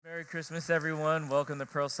Merry Christmas, everyone. Welcome to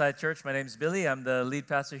Pearlside Church. My name is Billy. I'm the lead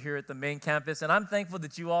pastor here at the main campus, and I'm thankful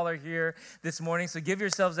that you all are here this morning. So give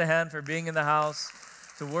yourselves a hand for being in the house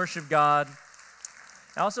to worship God.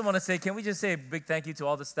 I also want to say, can we just say a big thank you to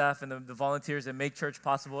all the staff and the volunteers that make church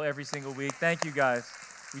possible every single week. Thank you, guys.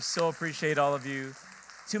 We so appreciate all of you.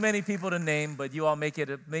 Too many people to name, but you all make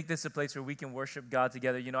this a place where we can worship God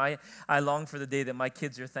together. You know, I long for the day that my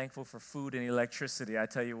kids are thankful for food and electricity. I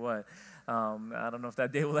tell you what. I don't know if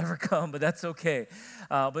that day will ever come, but that's okay.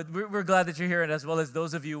 But we're glad that you're here, and as well as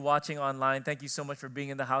those of you watching online, thank you so much for being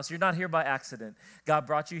in the house. You're not here by accident. God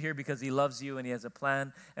brought you here because He loves you, and He has a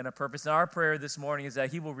plan and a purpose. And our prayer this morning is that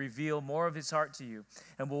He will reveal more of His heart to you,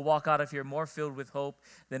 and we'll walk out of here more filled with hope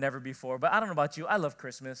than ever before. But I don't know about you. I love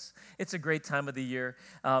Christmas. It's a great time of the year.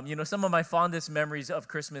 You know, some of my fondest memories of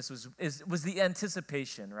Christmas was the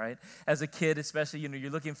anticipation, right? As a kid, especially, you know,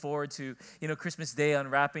 you're looking forward to, you know, Christmas Day,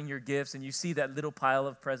 unwrapping your gifts, and you see that little pile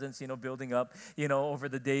of presents, you know, building up, you know, over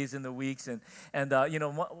the days and the weeks. And you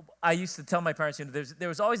know, I used to tell my parents, you know, there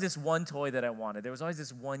was always this one toy that I wanted. There was always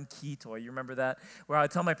this one key toy. You remember that? Where I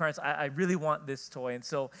would tell my parents, I really want this toy. And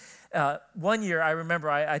so one year, I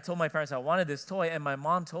remember I told my parents I wanted this toy, and my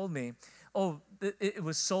mom told me, oh, it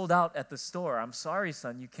was sold out at the store. I'm sorry,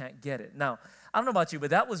 son, you can't get it. Now, I don't know about you, but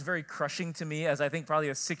that was very crushing to me as I think probably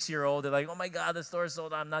a 6-year-old. They're like, oh my God, the store is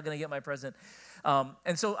sold out. I'm not going to get my present.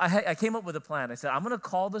 And so I came up with a plan. I said, I'm going to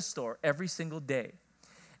call the store every single day.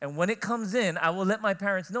 And when it comes in, I will let my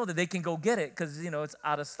parents know that they can go get it because, you know, it's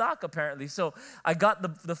out of stock apparently. So I got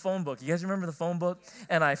the phone book. You guys remember the phone book?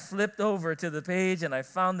 And I flipped over to the page and I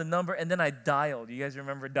found the number and then I dialed. You guys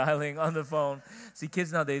remember dialing on the phone? See,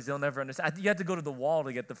 kids nowadays, they'll never understand. You had to go to the wall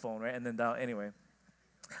to get the phone, right? And then dial. Anyway,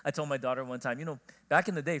 I told my daughter one time, you know, back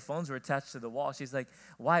in the day, phones were attached to the wall. She's like,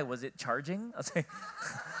 why? Was it charging? I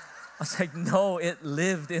was like, no, it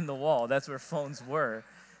lived in the wall. That's where phones were.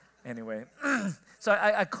 Anyway, so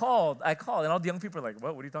I called, and all the young people are like,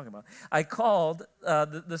 what are you talking about? I called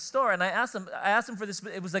the store, and I asked them for this.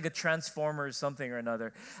 It was like a Transformers something or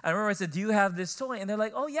another. I remember I said, do you have this toy? And they're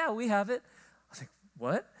like, oh, yeah, we have it. I was like,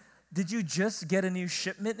 what? Did you just get a new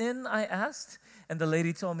shipment in, I asked? And the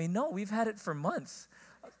lady told me, no, we've had it for months.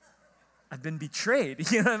 I've been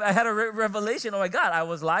betrayed. You know, I had a revelation. Oh, my God, I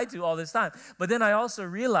was lied to all this time. But then I also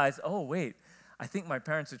realized, oh, wait. I think my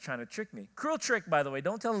parents are trying to trick me. Cruel trick, by the way.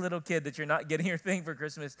 Don't tell a little kid that you're not getting your thing for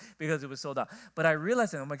Christmas because it was sold out. But I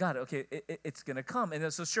realized, oh my God, okay, it's going to come.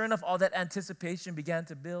 And so sure enough, all that anticipation began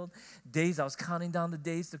to build. Days, I was counting down the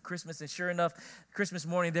days to Christmas. And sure enough, Christmas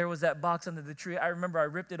morning, there was that box under the tree. I remember I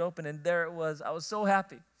ripped it open and there it was. I was so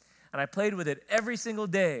happy. And I played with it every single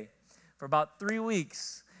day for about 3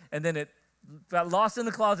 weeks. And then it got lost in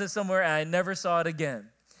the closet somewhere and I never saw it again.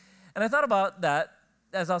 And I thought about that.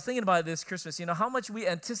 As I was thinking about this Christmas, you know, how much we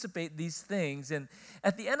anticipate these things, and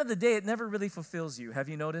at the end of the day, it never really fulfills you. Have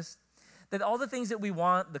you noticed? That all the things that we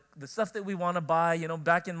want, the stuff that we want to buy, you know,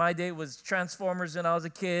 back in my day it was Transformers when I was a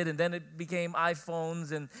kid, and then it became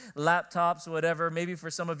iPhones and laptops, whatever. Maybe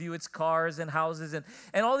for some of you it's cars and houses, and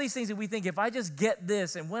all these things that we think, if I just get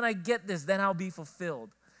this, and when I get this, then I'll be fulfilled.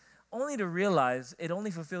 Only to realize it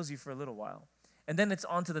only fulfills you for a little while. And then it's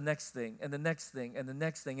on to the next thing, and the next thing, and the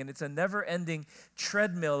next thing. And it's a never-ending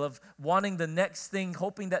treadmill of wanting the next thing,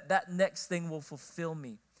 hoping that that next thing will fulfill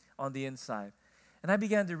me on the inside. And I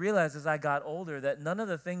began to realize as I got older that none of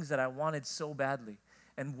the things that I wanted so badly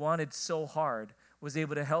and wanted so hard was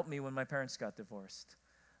able to help me when my parents got divorced.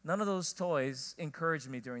 None of those toys encouraged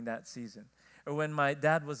me during that season. Or when my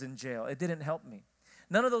dad was in jail, it didn't help me.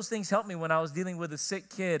 None of those things helped me when I was dealing with a sick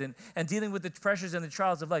kid and dealing with the pressures and the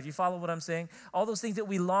trials of life. You follow what I'm saying? All those things that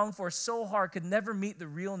we long for so hard could never meet the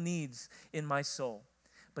real needs in my soul.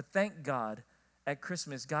 But thank God, at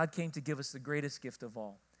Christmas, God came to give us the greatest gift of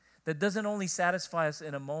all. That doesn't only satisfy us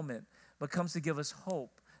in a moment, but comes to give us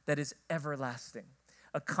hope that is everlasting.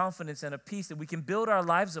 A confidence and a peace that we can build our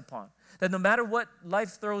lives upon. That no matter what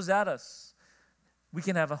life throws at us, we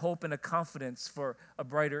can have a hope and a confidence for a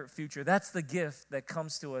brighter future. That's the gift that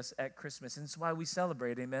comes to us at Christmas. And it's why we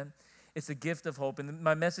celebrate, amen? It's a gift of hope. And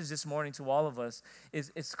my message this morning to all of us is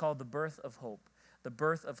it's called the birth of hope. The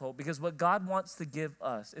birth of hope. Because what God wants to give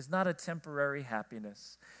us is not a temporary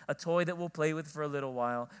happiness, a toy that we'll play with for a little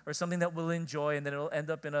while, or something that we'll enjoy and then it'll end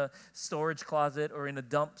up in a storage closet or in a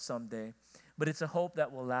dump someday. But it's a hope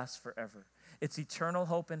that will last forever. It's eternal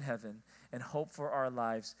hope in heaven and hope for our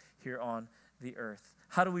lives here on the earth.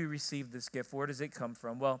 How do we receive this gift? Where does it come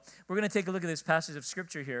from? Well, we're going to take a look at this passage of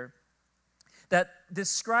Scripture here that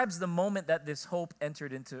describes the moment that this hope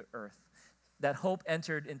entered into earth, that hope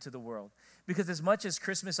entered into the world. Because as much as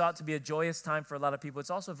Christmas ought to be a joyous time for a lot of people, it's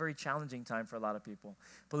also a very challenging time for a lot of people.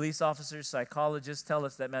 Police officers, psychologists tell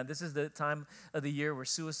us that, man, this is the time of the year where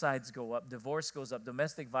suicides go up, divorce goes up,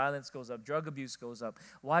 domestic violence goes up, drug abuse goes up.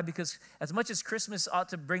 Why? Because as much as Christmas ought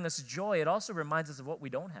to bring us joy, it also reminds us of what we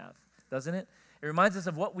don't have, doesn't it? It reminds us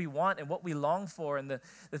of what we want and what we long for, and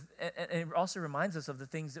it also reminds us of the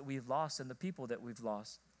things that we've lost and the people that we've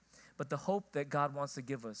lost. But the hope that God wants to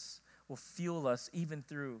give us will fuel us even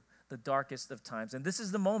through the darkest of times. And this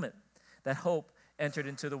is the moment that hope entered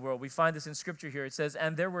into the world. We find this in Scripture here. It says,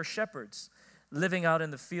 "And there were shepherds living out in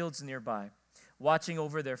the fields nearby, watching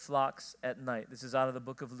over their flocks at night." This is out of the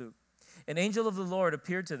book of Luke. "An angel of the Lord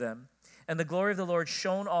appeared to them, and the glory of the Lord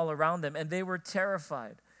shone all around them, and they were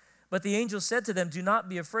terrified. But the angel said to them, 'Do not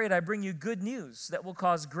be afraid. I bring you good news that will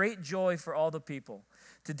cause great joy for all the people.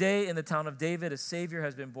 Today in the town of David, a Savior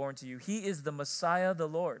has been born to you. He is the Messiah, the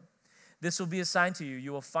Lord. This will be a sign to you.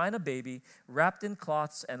 You will find a baby wrapped in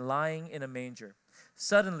cloths and lying in a manger.'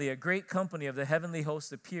 Suddenly, a great company of the heavenly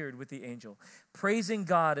host appeared with the angel, praising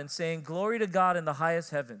God and saying, 'Glory to God in the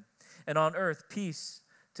highest heaven, and on earth peace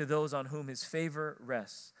to those on whom his favor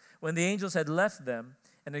rests.' When the angels had left them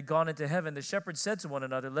and had gone into heaven, the shepherds said to one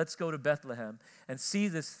another, 'Let's go to Bethlehem and see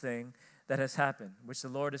this thing that has happened, which the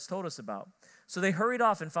Lord has told us about.' So they hurried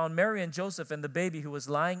off and found Mary and Joseph and the baby who was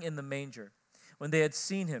lying in the manger. When they had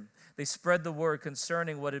seen him, they spread the word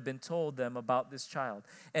concerning what had been told them about this child.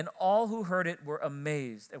 And all who heard it were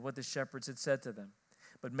amazed at what the shepherds had said to them.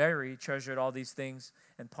 But Mary treasured all these things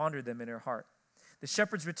and pondered them in her heart. The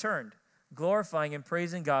shepherds returned, glorifying and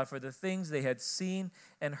praising God for the things they had seen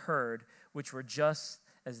and heard, which were just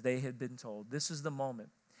as they had been told." This is the moment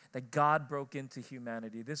that God broke into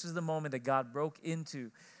humanity. This is the moment that God broke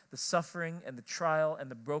into the suffering and the trial and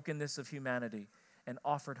the brokenness of humanity and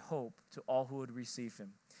offered hope to all who would receive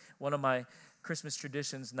him. One of my Christmas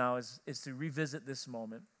traditions now is to revisit this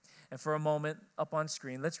moment. And for a moment, up on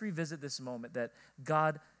screen, let's revisit this moment that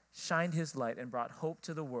God shined his light and brought hope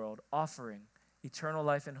to the world, offering eternal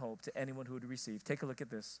life and hope to anyone who would receive. Take a look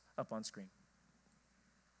at this up on screen.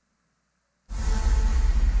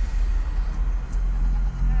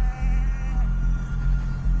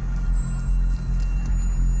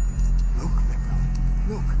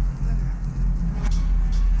 Look.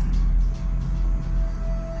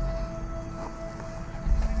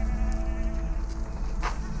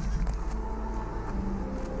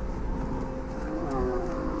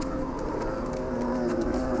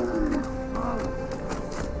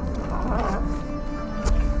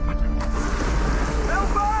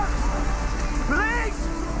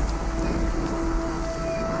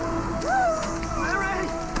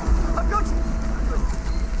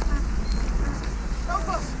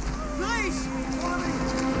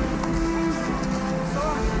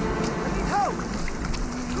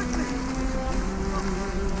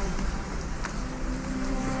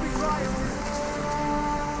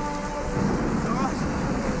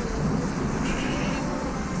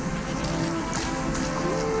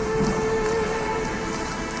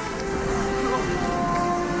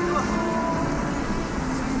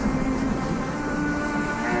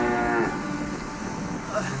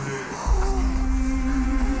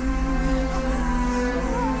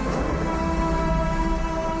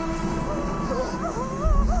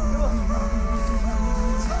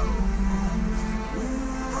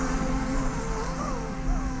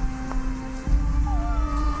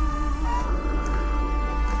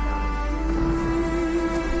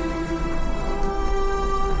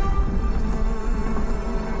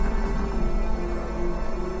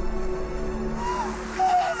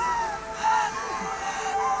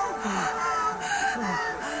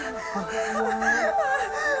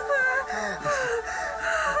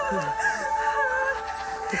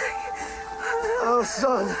 Oh,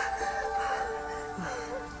 son.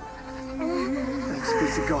 Thanks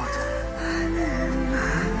be to God.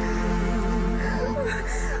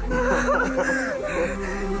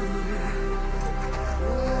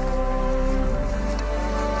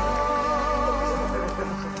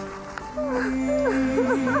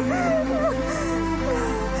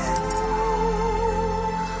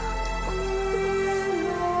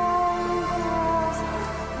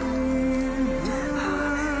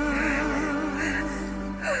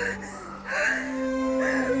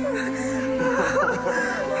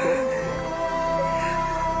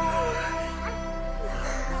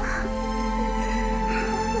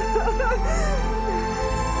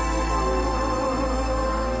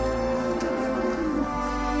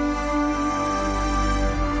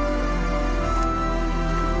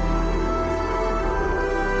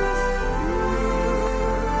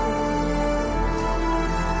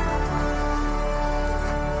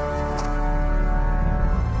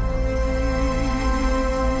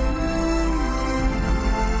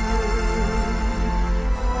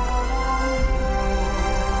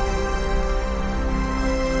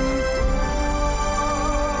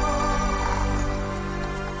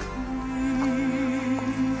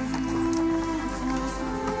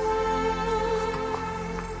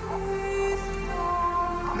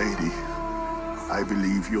 I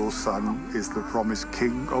believe your son is the promised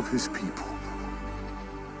king of his people.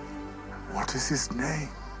 What is his name?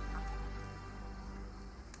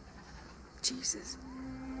 Jesus.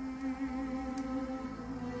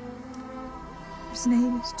 His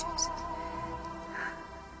name is Jesus.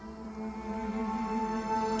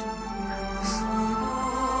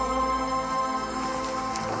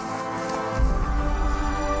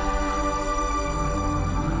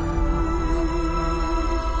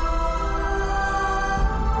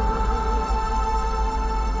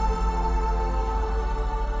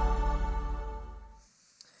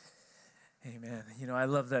 Amen. You know, I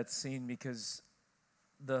love that scene because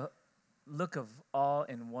the look of awe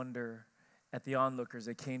and wonder at the onlookers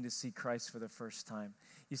that came to see Christ for the first time.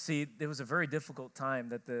 You see, there was a very difficult time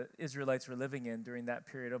that the Israelites were living in during that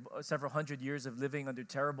period of several hundred years of living under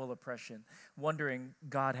terrible oppression, wondering,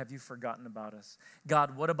 God, have you forgotten about us?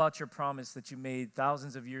 God, what about your promise that you made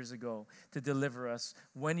thousands of years ago to deliver us?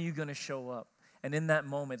 When are you going to show up? And in that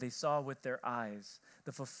moment, they saw with their eyes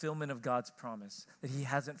the fulfillment of God's promise, that he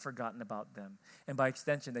hasn't forgotten about them. And by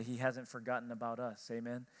extension, that he hasn't forgotten about us.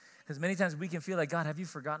 Amen? Because many times we can feel like, God, have you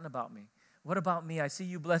forgotten about me? What about me? I see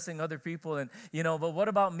you blessing other people, and but what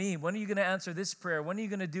about me? When are you going to answer this prayer? When are you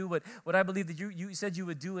going to do what I believe that you said you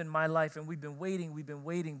would do in my life? And we've been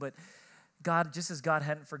waiting, but God, just as God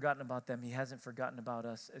hadn't forgotten about them, he hasn't forgotten about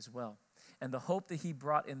us as well. And the hope that he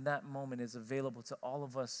brought in that moment is available to all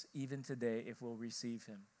of us even today if we'll receive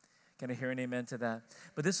him. Can I hear an amen to that?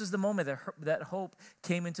 But this was the moment that hope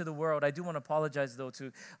came into the world. I do want to apologize, though,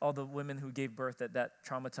 to all the women who gave birth that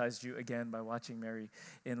traumatized you again by watching Mary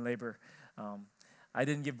in labor. I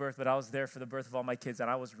didn't give birth, but I was there for the birth of all my kids, and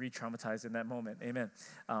I was re-traumatized in that moment. Amen.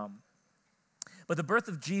 But the birth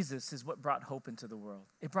of Jesus is what brought hope into the world.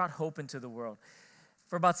 It brought hope into the world.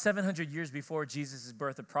 For about 700 years before Jesus'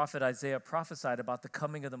 birth, the prophet Isaiah prophesied about the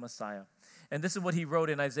coming of the Messiah. And this is what he wrote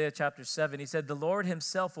in Isaiah chapter 7. He said, the Lord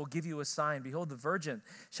himself will give you a sign. Behold, the virgin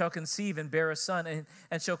shall conceive and bear a son,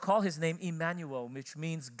 and shall call his name Emmanuel, which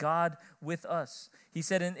means God with us. He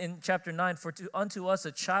said in chapter 9, for unto us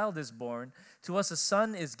a child is born, to us a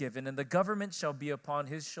son is given, and the government shall be upon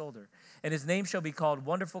his shoulder. And his name shall be called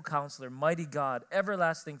Wonderful Counselor, Mighty God,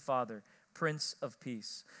 Everlasting Father, Prince of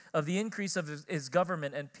Peace. Of the increase of his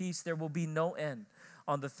government and peace there will be no end,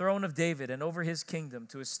 on the throne of David and over his kingdom,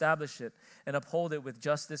 to establish it and uphold it with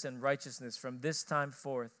justice and righteousness from this time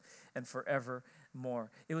forth and forevermore.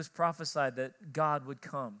 It was prophesied that God would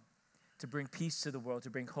come to bring peace to the world, to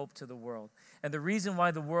bring hope to the world. And the reason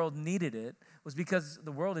why the world needed it was because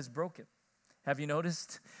the world is broken. Have you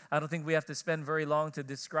noticed? I don't think we have to spend very long to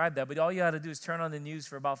describe that, but all you got to do is turn on the news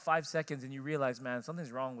for about 5 seconds and you realize, man,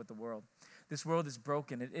 something's wrong with the world. This world is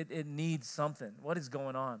broken. It needs something. What is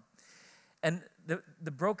going on? And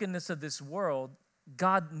the brokenness of this world,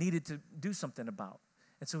 God needed to do something about.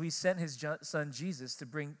 And so he sent his son Jesus to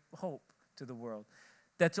bring hope to the world,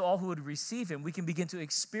 that to all who would receive him, we can begin to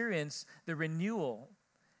experience the renewal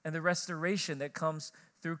and the restoration that comes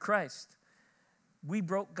through Christ. We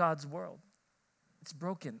broke God's world. It's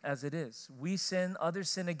broken as it is. We sin, others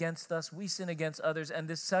sin against us, we sin against others, and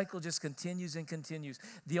this cycle just continues and continues.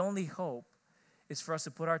 The only hope is for us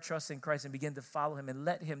to put our trust in Christ and begin to follow him and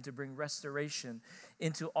let him to bring restoration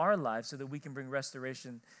into our lives so that we can bring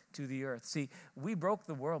restoration to the earth. See, we broke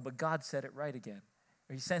the world, but God set it right again.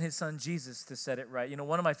 He sent his son Jesus to set it right. You know,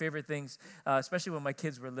 one of my favorite things, especially when my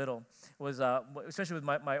kids were little, was, especially with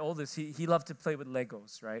my oldest, he loved to play with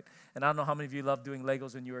Legos, right? And I don't know how many of you loved doing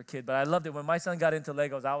Legos when you were a kid, but I loved it. When my son got into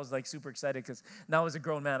Legos, I was like super excited because now as a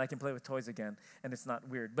grown man, I can play with toys again, and it's not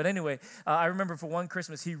weird. But anyway, I remember for one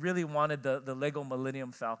Christmas, he really wanted the Lego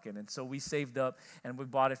Millennium Falcon, and so we saved up and we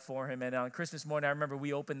bought it for him. And on Christmas morning, I remember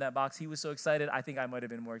we opened that box. He was so excited. I think I might have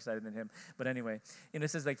been more excited than him. But anyway,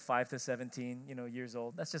 this is like 5 to 17, years old.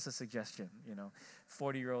 That's just a suggestion,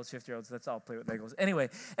 40-year-olds, 50-year-olds, let's all play with Legos. Anyway,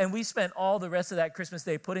 and we spent all the rest of that Christmas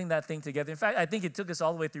day putting that thing together. In fact, I think it took us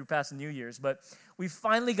all the way through past New Year's, but we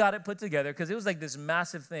finally got it put together because it was like this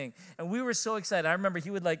massive thing. And we were so excited. I remember he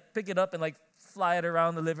would like pick it up and like fly it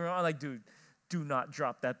around the living room. I'm like, dude, do not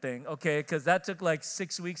drop that thing, okay? Because that took like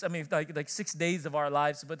 6 weeks, like 6 days of our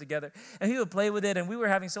lives to put together. And he would play with it, and we were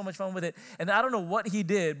having so much fun with it. And I don't know what he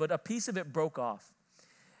did, but a piece of it broke off.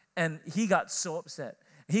 And he got so upset.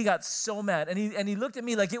 He got so mad, and he looked at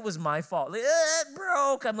me like it was my fault. Like, it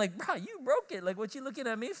broke. I'm like, bro, you broke it. Like, what you looking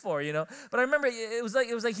at me for, But I remember it was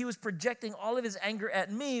like he was projecting all of his anger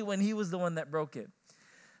at me when he was the one that broke it.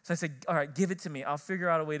 So I said, all right, give it to me. I'll figure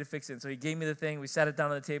out a way to fix it. And so he gave me the thing. We sat it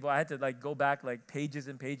down on the table. I had to go back pages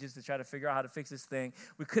and pages to try to figure out how to fix this thing.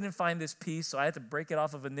 We couldn't find this piece, so I had to break it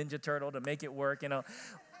off of a Ninja Turtle to make it work,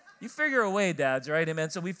 You figure a way, dads, right?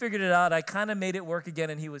 Amen. So we figured it out. I kind of made it work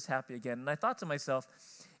again, and he was happy again. And I thought to myself,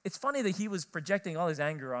 it's funny that he was projecting all his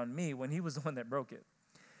anger on me when he was the one that broke it.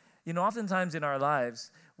 You know, oftentimes in our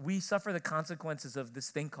lives, we suffer the consequences of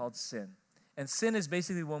this thing called sin. And sin is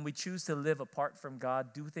basically when we choose to live apart from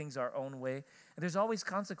God, do things our own way. And there's always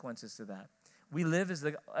consequences to that. We live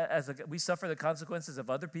we suffer the consequences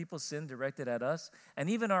of other people's sin directed at us, and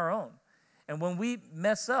even our own. And when we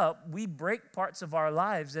mess up, we break parts of our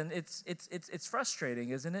lives, and it's frustrating,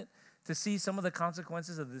 isn't it? To see some of the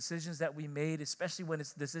consequences of the decisions that we made, especially when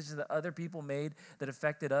it's decisions that other people made that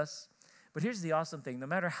affected us. But here's the awesome thing. No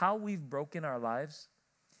matter how we've broken our lives,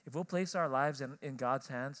 if we'll place our lives in God's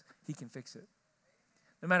hands, he can fix it.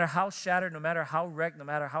 No matter how shattered, no matter how wrecked, no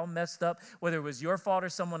matter how messed up, whether it was your fault or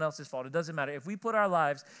someone else's fault, it doesn't matter. If we put our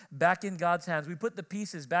lives back in God's hands, we put the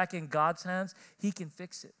pieces back in God's hands, he can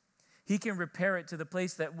fix it. He can repair it to the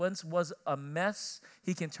place that once was a mess,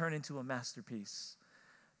 he can turn into a masterpiece.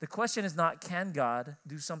 The question is not, can God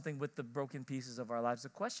do something with the broken pieces of our lives? The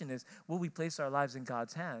question is, will we place our lives in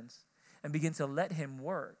God's hands and begin to let him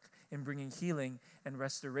work in bringing healing and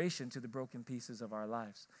restoration to the broken pieces of our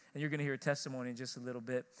lives? And you're going to hear a testimony in just a little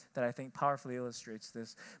bit that I think powerfully illustrates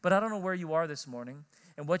this. But I don't know where you are this morning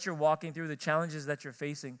and what you're walking through, the challenges that you're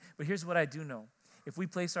facing. But here's what I do know. If we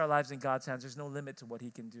place our lives in God's hands, there's no limit to what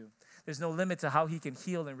he can do. There's no limit to how he can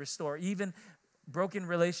heal and restore, even broken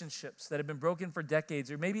relationships that have been broken for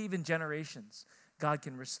decades or maybe even generations. God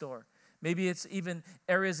can restore. Maybe it's even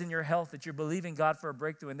areas in your health that you're believing God for a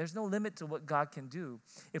breakthrough. And there's no limit to what God can do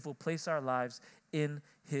if we'll place our lives in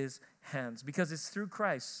his hands. Because it's through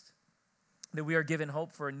Christ that we are given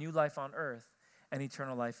hope for a new life on earth and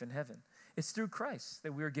eternal life in heaven. It's through Christ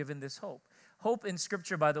that we are given this hope. Hope in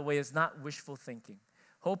Scripture, by the way, is not wishful thinking.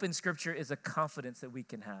 Hope in Scripture is a confidence that we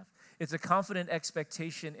can have. It's a confident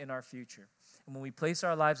expectation in our future. And when we place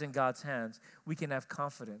our lives in God's hands, we can have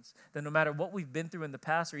confidence that no matter what we've been through in the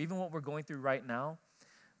past or even what we're going through right now,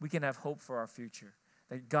 we can have hope for our future.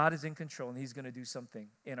 That God is in control and he's going to do something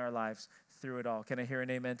in our lives through it all. Can I hear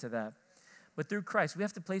an amen to that? But through Christ, we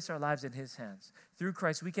have to place our lives in his hands. Through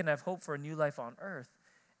Christ, we can have hope for a new life on earth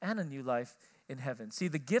and a new life in heaven. See,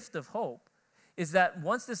 the gift of hope is that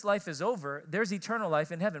once this life is over, there's eternal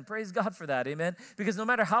life in heaven. Praise God for that, amen? Because no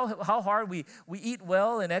matter how hard we eat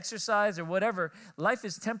well and exercise or whatever, life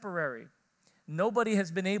is temporary. Nobody has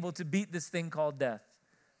been able to beat this thing called death.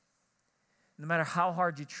 No matter how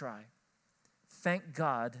hard you try, thank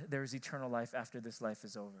God there is eternal life after this life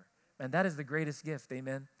is over. And that is the greatest gift,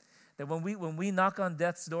 amen? That when we knock on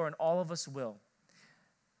death's door, and all of us will,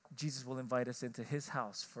 Jesus will invite us into his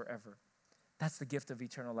house forever. That's the gift of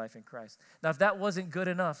eternal life in Christ. Now, if that wasn't good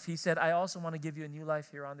enough, he said, I also want to give you a new life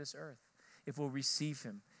here on this earth. If we'll receive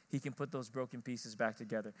him, he can put those broken pieces back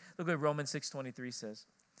together. Look what Romans 6:23 says.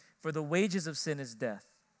 For the wages of sin is death.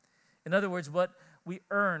 In other words, what we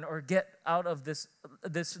earn or get out of this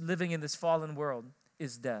living in this fallen world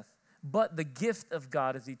is death. But the gift of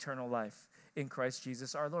God is eternal life in Christ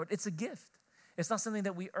Jesus our Lord. It's a gift. It's not something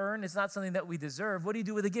that we earn. It's not something that we deserve. What do you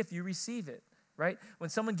do with a gift? You receive it. Right? When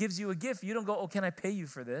someone gives you a gift, you don't go, oh, can I pay you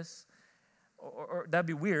for this? Or that'd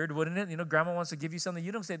be weird, wouldn't it? You know, grandma wants to give you something.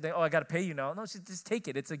 You don't say, oh, I got to pay you now. No, just take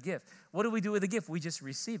it. It's a gift. What do we do with a gift? We just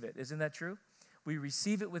receive it. Isn't that true? We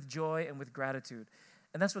receive it with joy and with gratitude.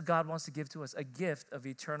 And that's what God wants to give to us, a gift of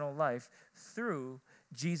eternal life through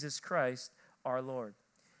Jesus Christ our Lord.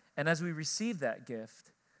 And as we receive that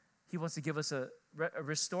gift, he wants to give us a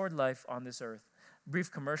restored life on this earth. Brief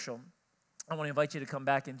commercial. I want to invite you to come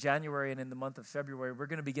back in January and in the month of February. We're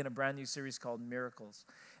going to begin a brand new series called Miracles.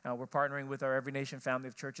 We're partnering with our Every Nation family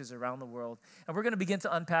of churches around the world. And we're going to begin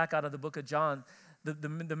to unpack out of the book of John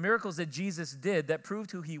the miracles that Jesus did that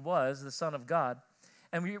proved who he was, the Son of God.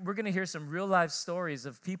 And we're going to hear some real life stories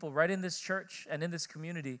of people right in this church and in this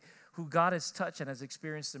community who God has touched and has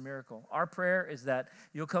experienced a miracle. Our prayer is that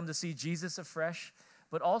you'll come to see Jesus afresh,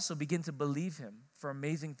 but also begin to believe him for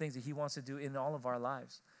amazing things that he wants to do in all of our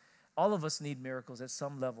lives. All of us need miracles at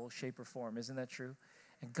some level, shape, or form. Isn't that true?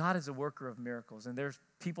 And God is a worker of miracles. And there's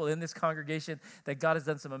people in this congregation that God has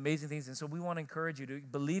done some amazing things. And so we want to encourage you to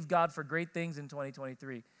believe God for great things in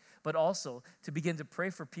 2023, but also to begin to pray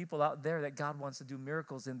for people out there that God wants to do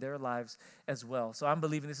miracles in their lives as well. So I'm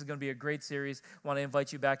believing this is going to be a great series. I want to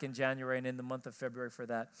invite you back in January and in the month of February for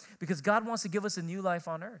that. Because God wants to give us a new life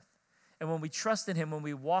on earth. And when we trust in him, when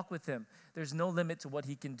we walk with him, there's no limit to what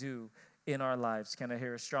he can do in our lives. Can I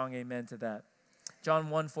hear a strong amen to that?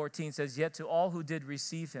 John 1:14 says, yet to all who did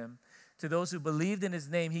receive him, to those who believed in his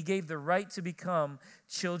name, he gave the right to become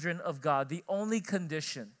children of God. The only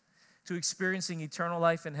condition to experiencing eternal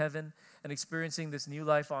life in heaven and experiencing this new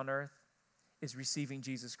life on earth is receiving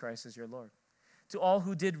Jesus Christ as your Lord. To all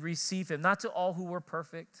who did receive him, not to all who were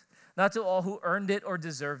perfect, not to all who earned it or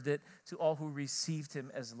deserved it, to all who received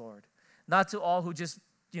him as Lord. Not to all who just,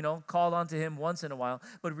 called onto him once in a while,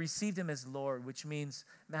 but received him as Lord, which means,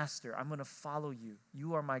 Master, I'm going to follow you.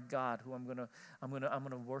 You are my God who I'm going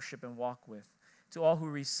to worship and walk with. To all who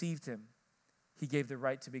received him, he gave the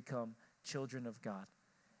right to become children of God.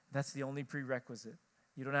 That's the only prerequisite.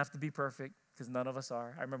 You don't have to be perfect, because none of us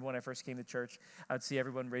are. I remember when I first came to church, I would see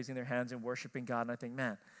everyone raising their hands and worshiping God, and I think,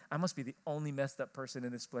 man, I must be the only messed up person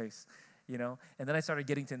in this place, And then I started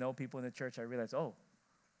getting to know people in the church. I realized, oh,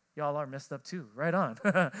 y'all are messed up too. Right on.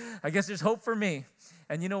 I guess there's hope for me.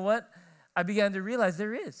 And you know what? I began to realize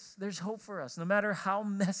there's hope for us, no matter how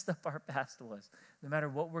messed up our past was, no matter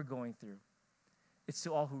what we're going through. It's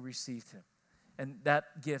to all who received him. And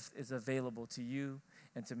that gift is available to you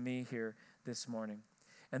and to me here this morning.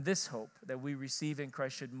 And this hope that we receive in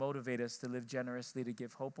Christ should motivate us to live generously, to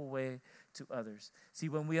give hope away to others. See,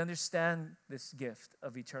 when we understand this gift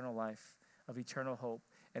of eternal life, of eternal hope,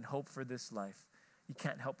 and hope for this life, you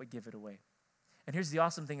can't help but give it away. And here's the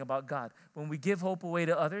awesome thing about God. When we give hope away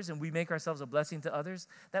to others and we make ourselves a blessing to others,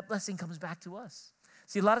 that blessing comes back to us.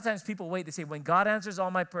 See, a lot of times people wait. They say, when God answers all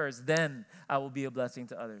my prayers, then I will be a blessing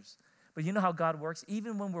to others. But you know how God works?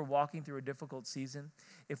 Even when we're walking through a difficult season,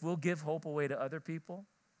 if we'll give hope away to other people,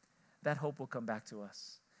 that hope will come back to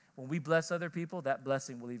us. When we bless other people, that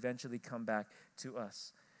blessing will eventually come back to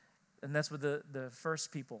us. And that's what the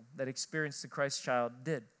first people that experienced the Christ child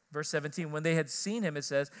did. Verse 17, when they had seen him, it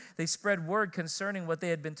says, they spread word concerning what they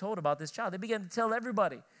had been told about this child. They began to tell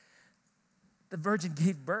everybody. The virgin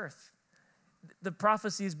gave birth. The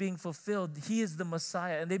prophecy is being fulfilled. He is the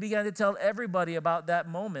Messiah. And they began to tell everybody about that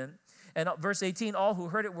moment. And verse 18, all who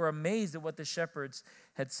heard it were amazed at what the shepherds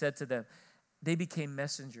had said to them. They became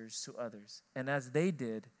messengers to others. And as they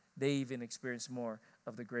did, they even experienced more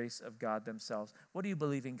of the grace of God themselves. What are you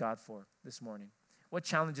believing God for this morning? What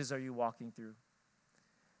challenges are you walking through?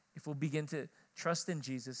 If we'll begin to trust in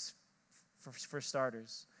Jesus for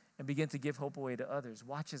starters and begin to give hope away to others,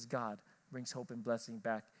 watch as God brings hope and blessing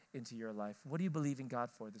back into your life. What do you believe in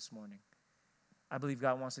God for this morning? I believe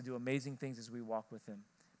God wants to do amazing things as we walk with him.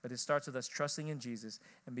 But it starts with us trusting in Jesus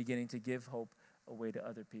and beginning to give hope away to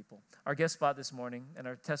other people. Our guest spot this morning and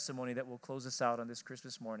our testimony that will close us out on this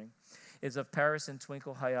Christmas morning is of Paris and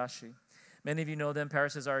Twinkle Hayashi. Many of you know them.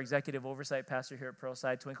 Paris is our executive oversight pastor here at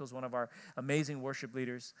Pearlside. Twinkle is one of our amazing worship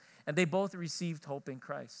leaders. And they both received hope in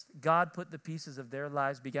Christ. God put the pieces of their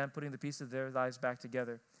lives, began putting the pieces of their lives back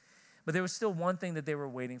together. But there was still one thing that they were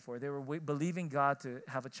waiting for. They were believing God to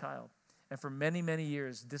have a child. And for many, many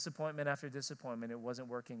years, disappointment after disappointment, it wasn't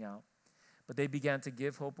working out. But they began to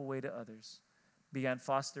give hope away to others, began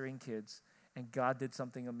fostering kids, and God did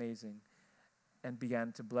something amazing and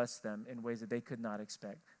began to bless them in ways that they could not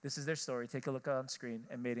expect. This is their story. Take a look on screen,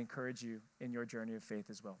 and may it encourage you in your journey of faith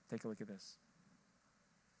as well. Take a look at this.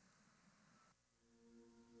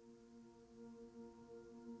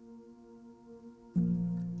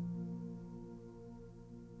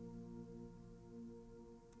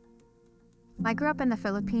 I grew up in the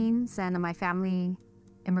Philippines, and my family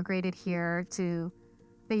immigrated here to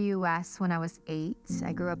the U.S. when I was 8.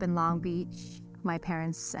 I grew up in Long Beach. My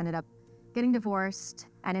parents ended up getting divorced,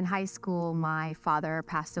 and in high school, my father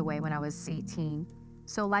passed away when I was 18.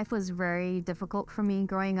 So life was very difficult for me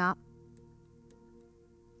growing up.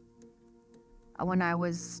 When I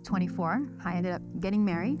was 24, I ended up getting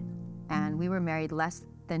married, and we were married less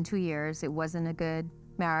than 2 years. It wasn't a good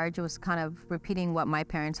marriage. It was kind of repeating what my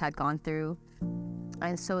parents had gone through.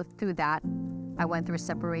 And so through that, I went through a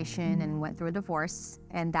separation and went through a divorce,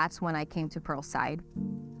 and that's when I came to Pearlside.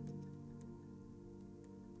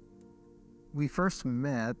 We first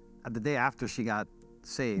met the day after she got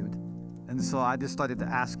saved. And so I just started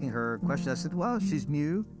asking her questions. I said, well, she's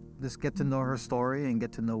new. Just get to know her story and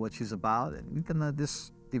get to know what she's about. And we can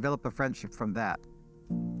just develop a friendship from that.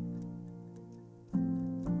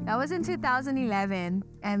 That was in 2011.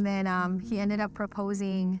 And then he ended up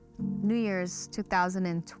proposing New Year's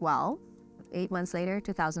 2012. 8 months later,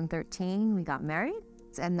 2013, we got married.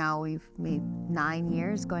 And now we've made 9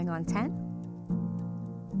 years, going on 10.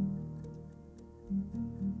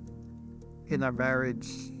 In our marriage,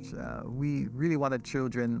 we really wanted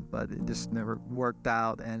children, but it just never worked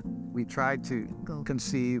out. And we tried to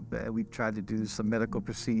conceive. We tried to do some medical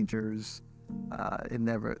procedures.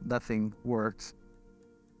 Nothing worked.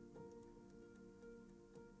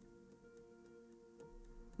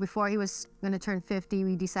 Before he was going to turn 50,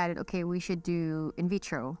 we decided, okay, we should do in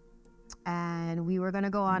vitro. And we were going to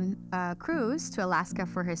go on a cruise to Alaska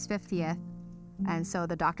for his 50th. And so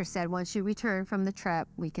the doctor said, once you return from the trip,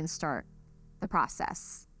 we can start the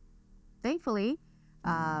process. Thankfully,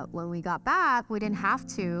 when we got back, we didn't have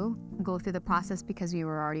to go through the process because we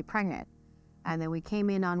were already pregnant. And then we came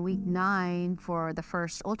in on week 9 for the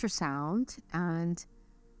first ultrasound, and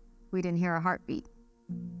we didn't hear a heartbeat.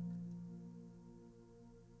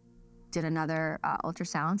 Did another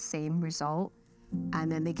ultrasound, same result.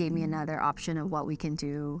 And then they gave me another option of what we can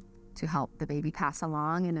do to help the baby pass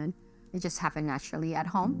along. And then it just happened naturally at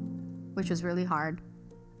home, which was really hard.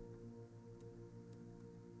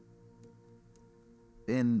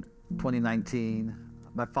 In 2019,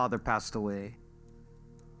 my father passed away.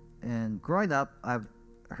 And growing up, I've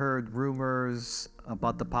heard rumors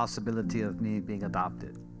about the possibility of me being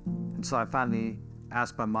adopted. And so I finally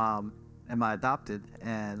asked my mom, am I adopted?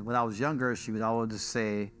 And when I was younger, she would always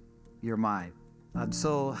say, you're mine. And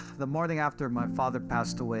so the morning after my father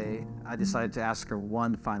passed away, I decided to ask her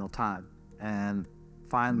one final time. And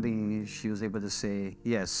finally, she was able to say,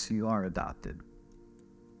 yes, you are adopted.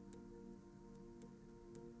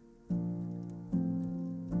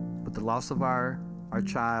 But the loss of our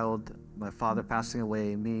child, my father passing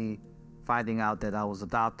away, me finding out that I was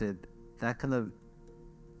adopted, that kind of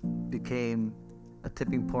became a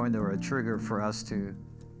tipping point or a trigger for us to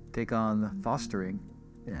take on fostering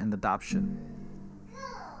and adoption.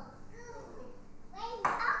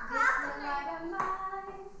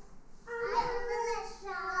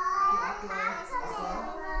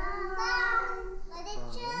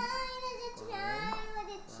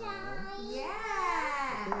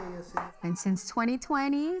 And since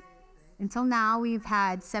 2020 until now, we've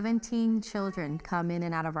had 17 children come in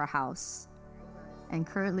and out of our house. And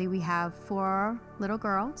currently we have 4 little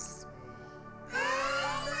girls.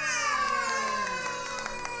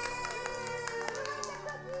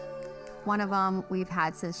 One of them we've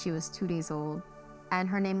had since she was 2 days old, and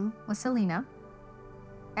her name was Selena.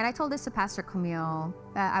 And I told this to Pastor Camille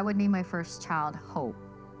that I would name my first child Hope.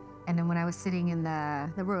 And then when I was sitting in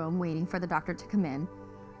the room waiting for the doctor to come in,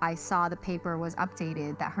 I saw the paper was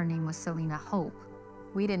updated that her name was Selena Hope.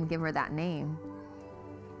 We didn't give her that name.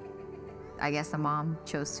 I guess the mom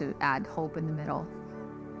chose to add Hope in the middle.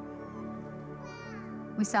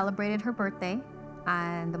 We celebrated her birthday,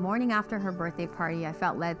 and the morning after her birthday party, I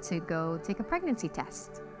felt led to go take a pregnancy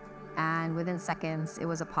test. And within seconds, it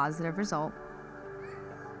was a positive result.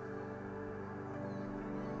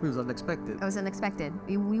 It was unexpected. It was unexpected.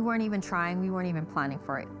 We weren't even trying, we weren't even planning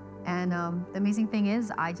for it. And the amazing thing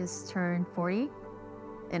is, I just turned 40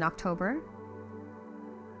 in October.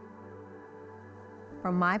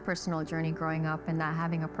 From my personal journey growing up and not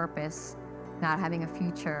having a purpose, not having a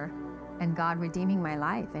future, and God redeeming my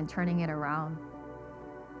life and turning it around.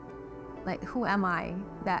 Like, who am I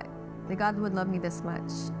that God would love me this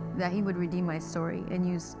much, that He would redeem my story and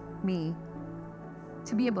use me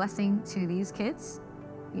to be a blessing to these kids,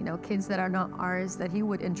 you know, kids that are not ours, that He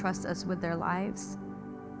would entrust us with their lives.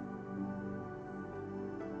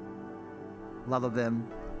 A lot of them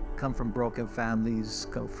come from broken families,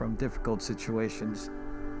 come from difficult situations.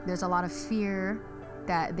 There's a lot of fear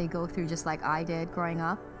that they go through, just like I did growing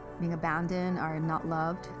up, being abandoned or not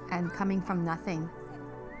loved, and coming from nothing.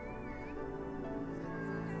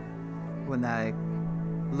 When I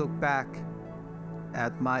look back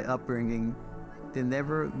at my upbringing, they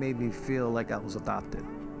never made me feel like I was adopted.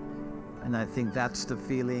 And I think that's the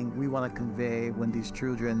feeling we want to convey when these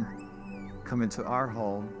children come into our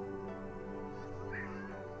home.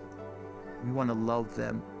 We want to love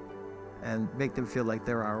them and make them feel like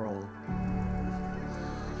they're our own.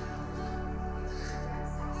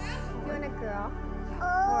 You want a girl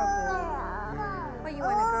or a boy? What, you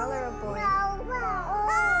want a girl or a boy?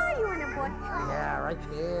 Ah, you want a boy? Yeah, right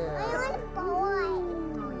there.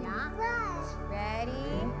 Oh, yeah?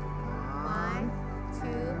 Ready? 1, 2,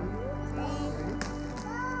 3.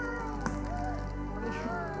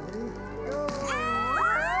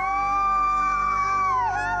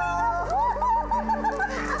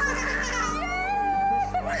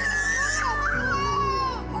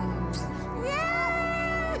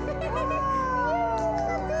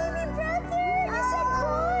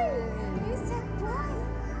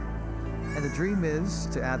 And the dream is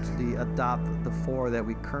to actually adopt the 4 that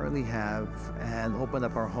we currently have and open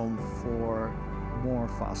up our home for more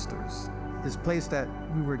fosters. This place that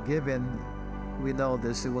we were given, we know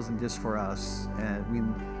it wasn't just for us, and we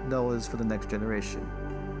know it's for the next generation.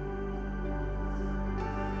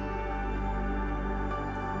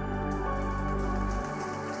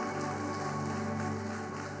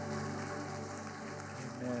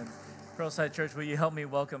 Amen. Pearlside Church, will you help me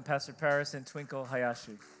welcome Pastor Paris and Twinkle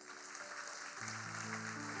Hayashi?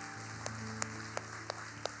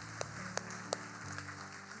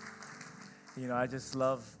 You know, I just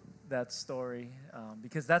love that story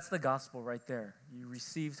because that's the gospel right there. You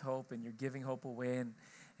received hope and you're giving hope away, and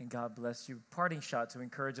God bless you. Parting shot to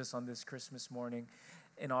encourage us on this Christmas morning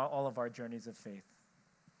in all of our journeys of faith.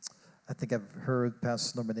 I think I've heard,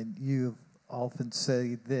 Pastor Norman, and you often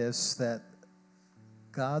say this, that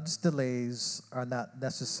God's delays are not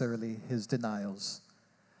necessarily his denials.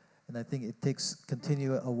 And I think it takes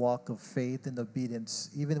continue a walk of faith and obedience,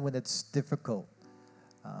 even when it's difficult.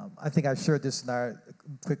 I think I shared this in our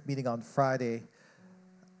quick meeting on Friday.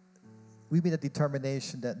 We made a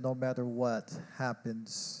determination that no matter what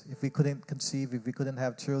happens, if we couldn't conceive, if we couldn't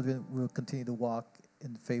have children, we'll continue to walk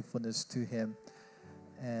in faithfulness to him.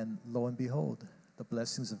 And lo and behold, the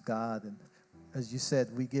blessings of God. And as you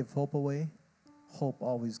said, we give hope away, hope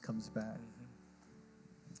always comes back.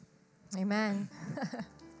 Amen.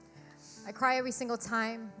 I cry every single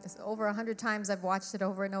time. It's over 100 times I've watched it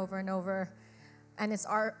over and over and over. And it's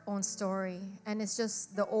our own story. And it's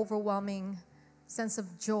just the overwhelming sense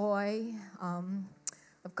of joy,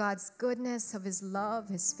 of God's goodness, of his love,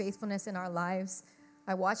 his faithfulness in our lives.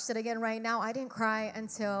 I watched it again right now. I didn't cry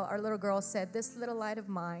until our little girl said, "This little light of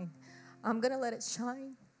mine, I'm going to let it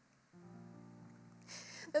shine."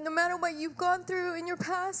 That no matter what you've gone through in your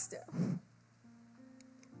past,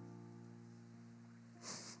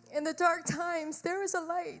 in the dark times, there is a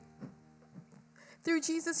light through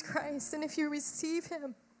Jesus Christ. And if you receive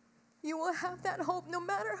him, you will have that hope no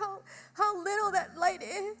matter how little that light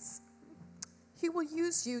is. He will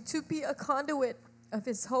use you to be a conduit of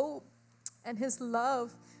his hope and his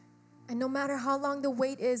love. And no matter how long the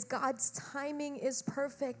wait is, God's timing is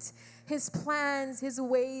perfect. His plans, his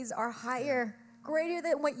ways are higher, greater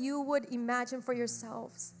than what you would imagine for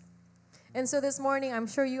yourselves. And so this morning, I'm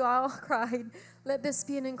sure you all cried. Let this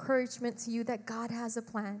be an encouragement to you that God has a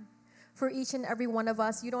plan for each and every one of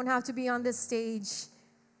us. You don't have to be on this stage.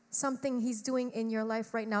 Something he's doing in your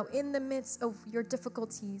life right now, in the midst of your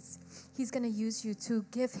difficulties, he's going to use you to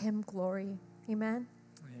give him glory. Amen?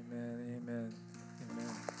 Amen, amen,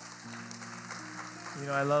 amen. You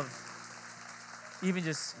know, I love, even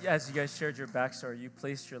just as you guys shared your backstory, you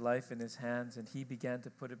placed your life in his hands and he began to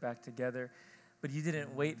put it back together, but you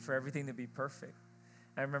didn't wait for everything to be perfect.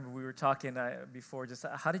 I remember we were talking before, just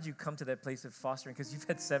how did you come to that place of fostering? Because you've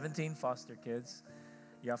had 17 foster kids.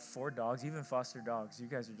 You have 4 dogs, even foster dogs. You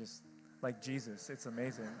guys are just like Jesus. It's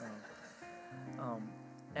amazing.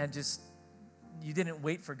 And just, you didn't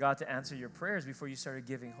wait for God to answer your prayers before you started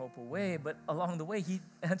giving hope away, but along the way, he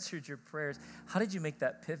answered your prayers. How did you make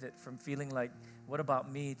that pivot from feeling like, what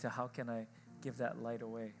about me, to how can I give that light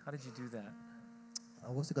away? How did you do that?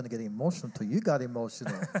 I wasn't going to get emotional until you got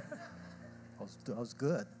emotional. I was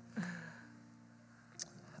good.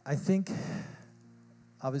 I think,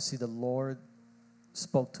 obviously, the Lord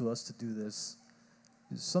spoke to us to do this.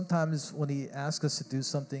 Sometimes when he asks us to do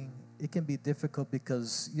something, it can be difficult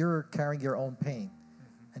because you're carrying your own pain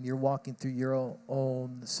and you're walking through your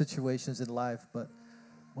own situations in life. But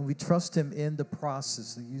when we trust him in the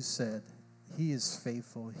process, that you said, he is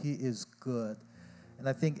faithful, he is good. And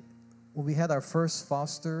I think when we had our first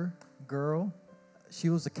foster girl, she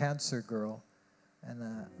was a cancer girl.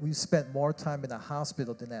 And we spent more time in a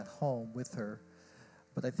hospital than at home with her.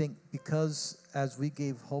 But I think because as we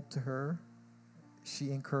gave hope to her,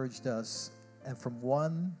 she encouraged us. And from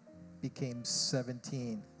 1 became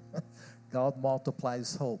 17. God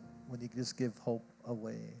multiplies hope when you just give hope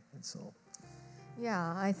away. And so,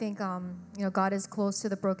 Yeah, I think, God is close to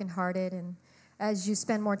the brokenhearted. And as you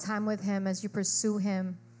spend more time with him, as you pursue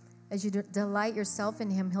him, as you delight yourself in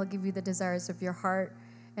him, he'll give you the desires of your heart.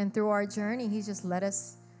 And through our journey, he just led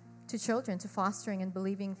us to children, to fostering and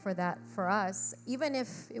believing for that for us, even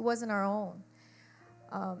if it wasn't our own.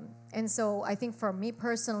 And so I think for me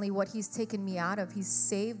personally, what he's taken me out of, he's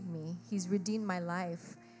saved me. He's redeemed my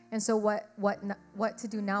life. And so what to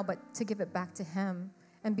do now but to give it back to him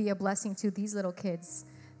and be a blessing to these little kids,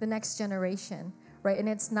 the next generation, right? And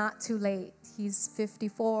it's not too late. He's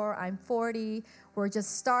 54, I'm 40. We're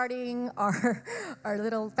just starting our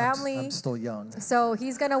little family. I'm still young. So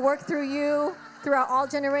he's going to work through you throughout all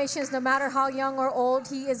generations, no matter how young or old.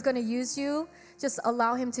 He is going to use you. Just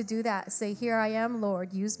allow him to do that. Say, "Here I am,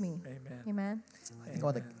 Lord, use me." Amen. Amen. I think I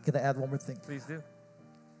want to add one more thing. Please do.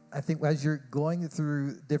 I think as you're going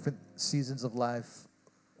through different seasons of life,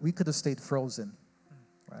 we could have stayed frozen,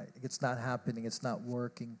 right? It's not happening. It's not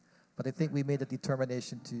working. But I think we made a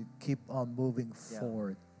determination to keep on moving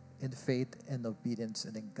forward in faith and obedience,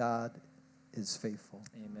 and then God is faithful.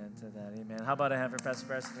 Amen to that. Amen. How about a hand for Pastor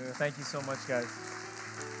Preston? Thank you so much, guys.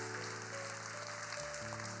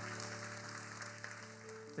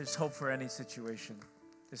 There's hope for any situation.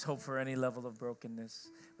 There's hope for any level of brokenness.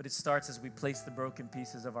 But it starts as we place the broken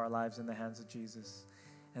pieces of our lives in the hands of Jesus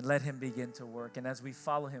and let him begin to work. And as we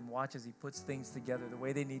follow him, watch as he puts things together the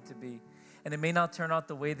way they need to be. And it may not turn out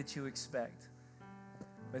the way that you expect,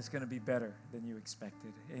 but it's going to be better than you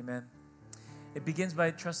expected. Amen. It begins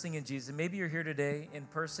by trusting in Jesus. Maybe you're here today in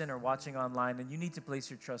person or watching online, and you need to place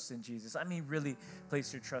your trust in Jesus. I mean, really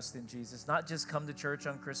place your trust in Jesus. Not just come to church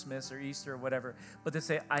on Christmas or Easter or whatever, but to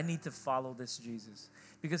say, I need to follow this Jesus.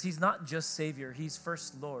 Because he's not just Savior, he's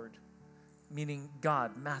first Lord, meaning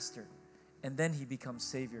God, Master. And then he becomes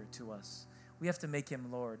Savior to us. We have to make him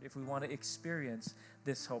Lord if we want to experience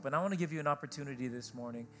this hope. And I want to give you an opportunity this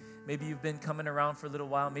morning. Maybe you've been coming around for a little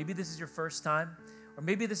while. Maybe this is your first time. Or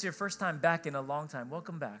maybe this is your first time back in a long time.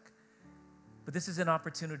 Welcome back. But this is an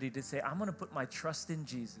opportunity to say, I'm going to put my trust in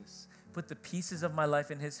Jesus, put the pieces of my life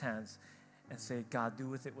in his hands, and say, God, do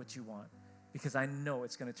with it what you want, because I know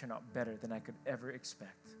it's going to turn out better than I could ever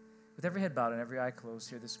expect. With every head bowed and every eye closed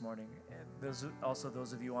here this morning, and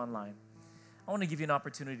those of you online, I want to give you an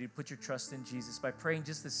opportunity to put your trust in Jesus by praying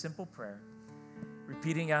just a simple prayer,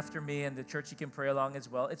 repeating after me, and the church, you can pray along as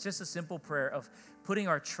well. It's just a simple prayer of putting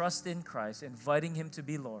our trust in Christ, inviting him to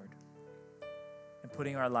be Lord, and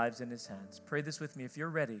putting our lives in his hands. Pray this with me if you're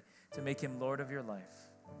ready to make him Lord of your life.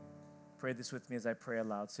 Pray this with me as I pray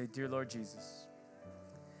aloud. Say, Dear Lord Jesus,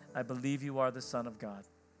 I believe you are the Son of God.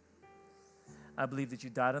 I believe that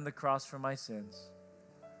you died on the cross for my sins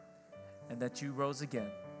and that you rose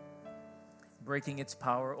again, breaking its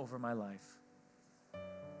power over my life.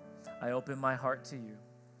 I open my heart to you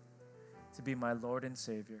to be my Lord and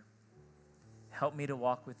Savior. Help me to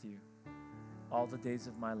walk with you all the days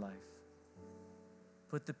of my life.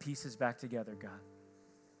 Put the pieces back together, God.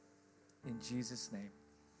 In Jesus' name,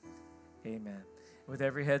 amen. With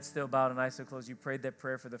every head still bowed and eyes still closed, you prayed that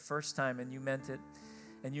prayer for the first time and you meant it.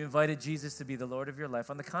 And you invited Jesus to be the Lord of your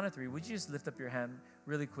life. On the count of three, would you just lift up your hand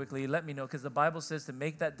really quickly? Let me know, because the Bible says to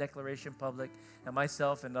make that declaration public. And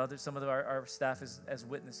myself and some of our staff as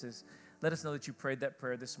witnesses, let us know that you prayed that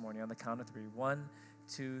prayer this morning on the count of three. 1,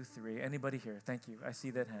 2, 3. Anybody here? Thank you. I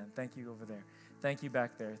see that hand. Thank you over there. Thank you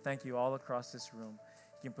back there. Thank you all across this room.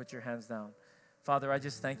 You can put your hands down. Father, I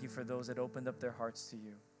just thank you for those that opened up their hearts to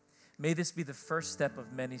you. May this be the first step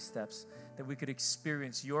of many steps that we could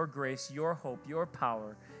experience your grace, your hope, your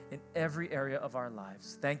power in every area of our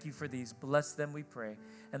lives. Thank you for these. Bless them, we pray.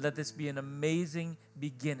 And let this be an amazing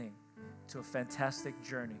beginning to a fantastic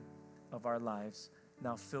journey of our lives,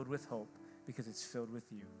 now filled with hope because it's filled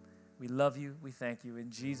with you. We love you. We thank you. In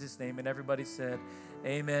Jesus' name. And everybody said,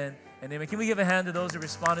 amen and amen. Can we give a hand to those who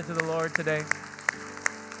responded to the Lord today,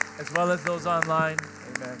 as well as those online?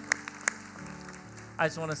 Amen. I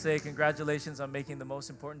just want to say congratulations on making the most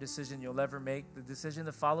important decision you'll ever make, the decision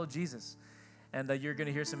to follow Jesus. And you're going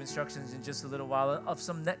to hear some instructions in just a little while of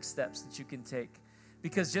some next steps that you can take.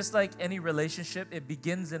 Because just like any relationship, it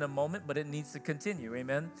begins in a moment, but it needs to continue.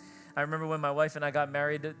 Amen. I remember when my wife and I got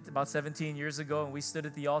married about 17 years ago, and we stood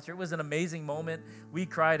at the altar. It was an amazing moment. We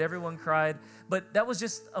cried. Everyone cried. But that was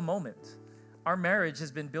just a moment. Our marriage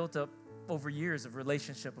has been built up over years of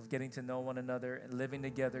relationship, of getting to know one another and living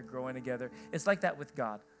together, growing together. It's like that with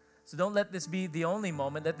God. So don't let this be the only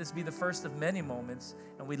moment. Let this be the first of many moments,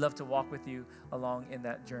 and we'd love to walk with you along in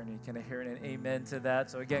that journey. Can I hear an amen to that?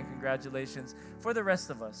 So again, congratulations. For the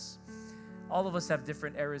rest of us, all of us have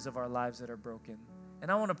different areas of our lives that are broken. And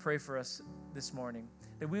I want to pray for us this morning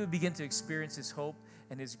that we would begin to experience his hope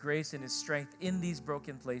and his grace and his strength in these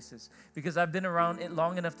broken places. Because I've been around it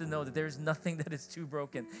long enough to know that there's nothing that is too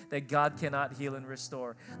broken that God cannot heal and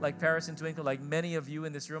restore. Like Paris and Twinkle, like many of you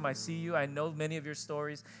in this room, I see you, I know many of your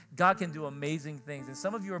stories. God can do amazing things. And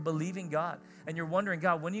some of you are believing God, and you're wondering,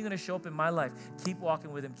 God, when are you going to show up in my life? Keep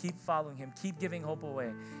walking with him, keep following him, keep giving hope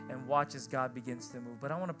away, and watch as God begins to move.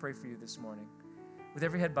 But I want to pray for you this morning. With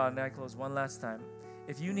every head bowed and eye closed, one last time.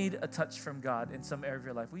 If you need a touch from God in some area of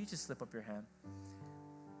your life, will you just slip up your hand?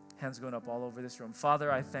 Hands going up all over this room.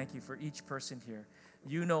 Father, I thank you for each person here.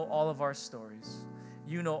 You know all of our stories.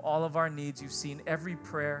 You know all of our needs. You've seen every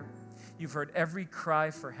prayer. You've heard every cry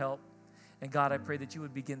for help. And God, I pray that you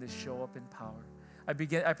would begin to show up in power. I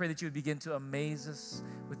pray that you would begin to amaze us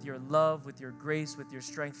with your love, with your grace, with your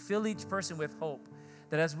strength. Fill each person with hope,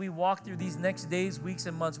 that as we walk through these next days, weeks,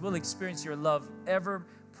 and months, we'll experience your love ever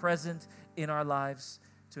present in our lives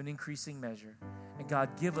to an increasing measure. And God,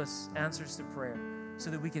 give us answers to prayer so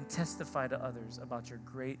that we can testify to others about your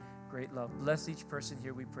great, great love. Bless each person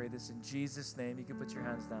here, we pray this in Jesus' name. You can put your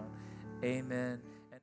hands down. Amen.